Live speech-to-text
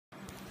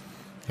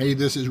Hey,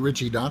 this is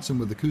Richie Dotson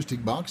with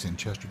Acoustic Box in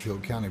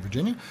Chesterfield County,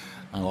 Virginia.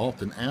 I'm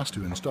often asked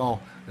to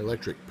install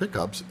electric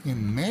pickups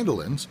in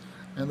mandolins,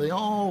 and they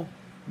all,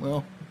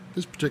 well,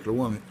 this particular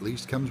one at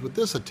least comes with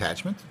this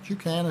attachment that you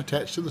can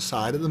attach to the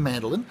side of the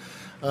mandolin.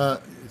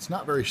 It's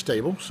not very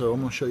stable, so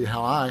I'm going to show you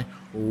how I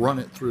run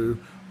it through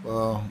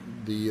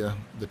the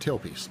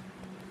tailpiece.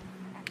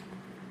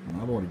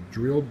 I've already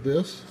drilled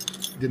this.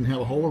 Didn't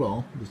have a hole at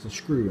all, just a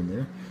screw in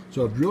there.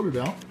 So I've drilled it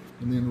out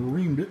and then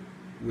reamed it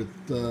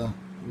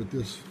with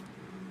this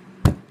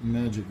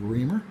magic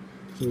reamer.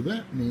 So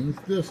that means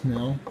this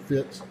now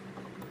fits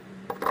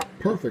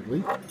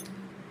perfectly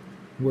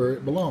where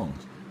it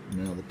belongs.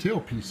 Now the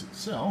tailpiece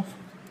itself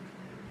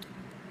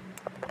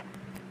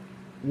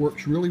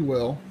works really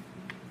well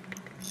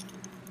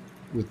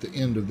with the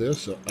end of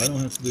this, so I don't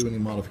have to do any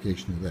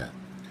modification to that.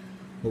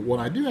 But what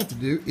I do have to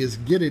do is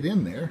get it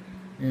in there,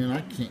 and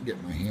I can't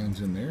get my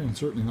hands in there, and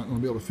certainly not going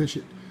to be able to fish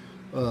it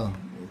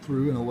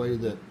through in a way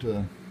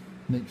that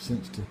makes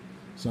sense to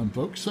some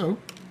folks. So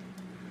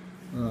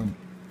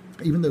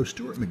even though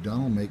Stuart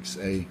McDonald makes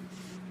a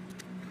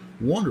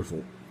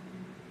wonderful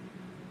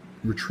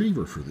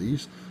retriever for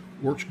these,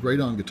 works great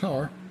on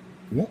guitar,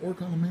 won't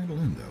work on a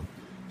mandolin though.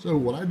 So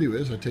what I do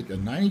is I take a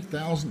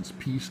 90,000th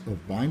piece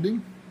of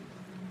binding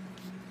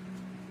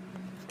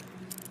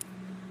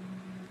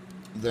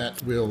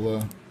that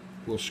will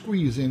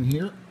squeeze in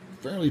here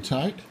fairly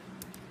tight,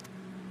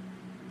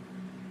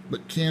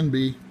 but can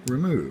be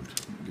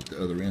removed. Get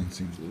the other end,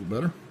 seems a little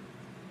better.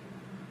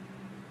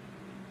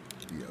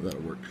 Yeah,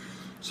 that'll work.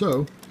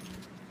 So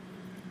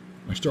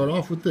I start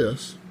off with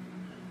this.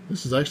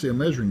 This is actually a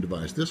measuring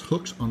device. This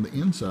hooks on the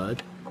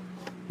inside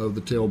of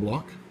the tail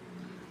block,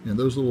 and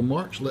those little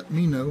marks let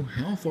me know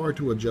how far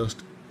to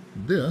adjust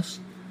this.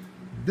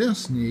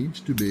 This needs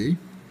to be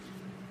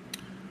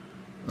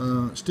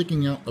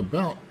sticking out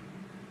about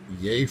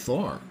yay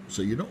far.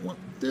 So you don't want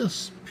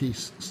this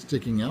piece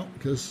sticking out,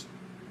 because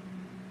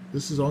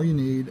this is all you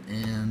need,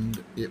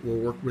 and it will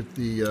work with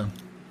the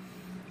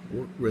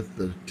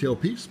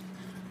tailpiece.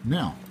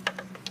 Now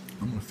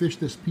I'm going to fish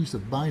this piece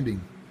of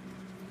binding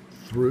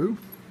through,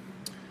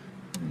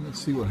 and let's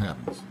see what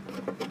happens.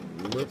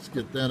 Let's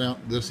get that out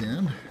this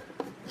end.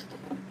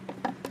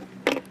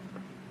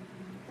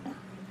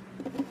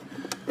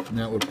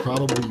 Now it would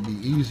probably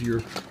be easier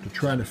to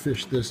try to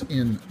fish this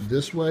in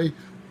this way,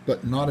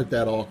 but not at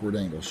that awkward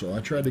angle. So I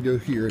tried to go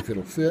here if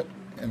it'll fit,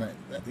 and I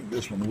think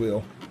this one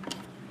will.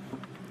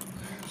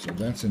 So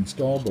that's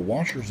installed. The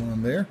washer's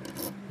on there.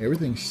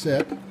 Everything's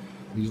set.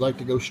 These like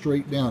to go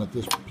straight down at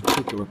this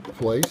particular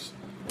place.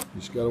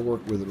 Just got to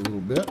work with it a little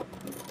bit.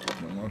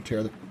 Don't want to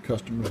tear the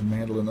customer's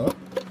mandolin up.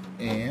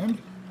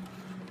 And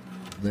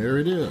there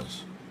it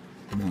is.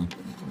 Now,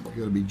 you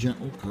got to be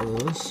gentle,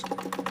 because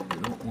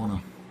you don't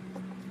want to.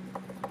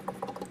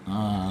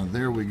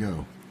 There we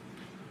go.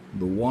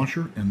 The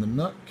washer and the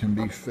nut can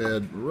be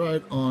fed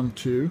right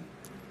onto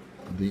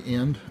the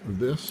end of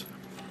this.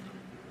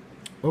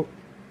 Oh,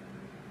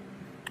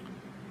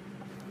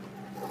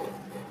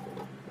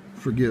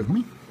 forgive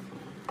me.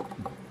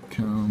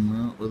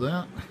 Come out with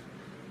that.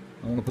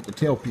 I want to put the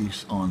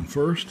tailpiece on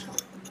first.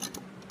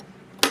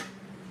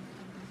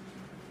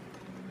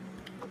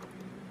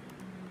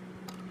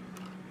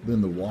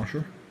 Then the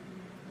washer.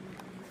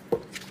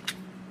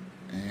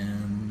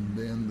 And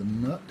then the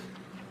nut.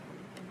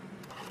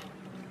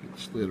 Get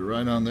slid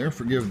right on there.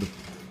 Forgive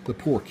the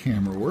poor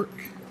camera work.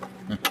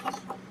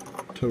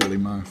 Totally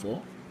my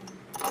fault.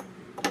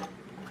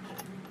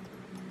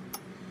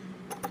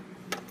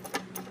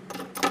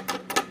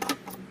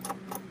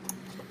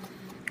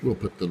 We'll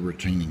put the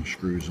retaining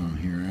screws on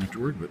here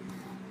afterward, but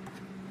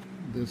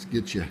this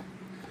gets you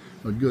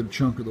a good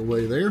chunk of the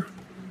way there.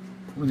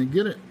 When you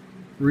get it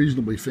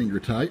reasonably finger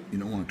tight, you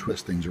don't want to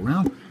twist things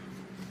around.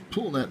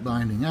 Pull that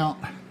binding out.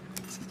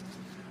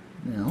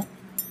 Now,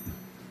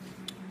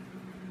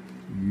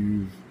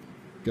 you've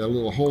got a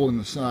little hole in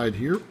the side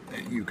here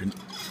that you can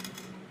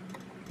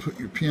put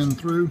your pin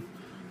through.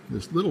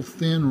 This little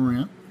thin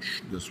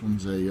wrench, this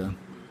one's a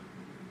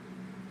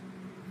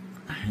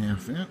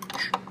 ½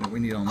 inch that we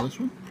need on this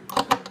one.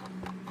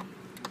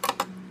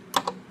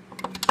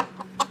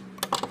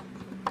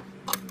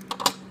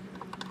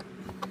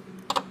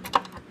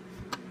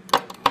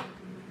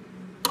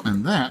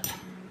 And that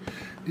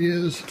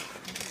is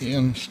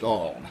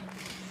installed.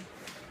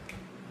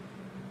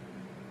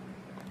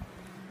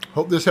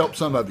 Hope this helps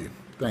some of you.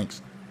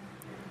 Thanks.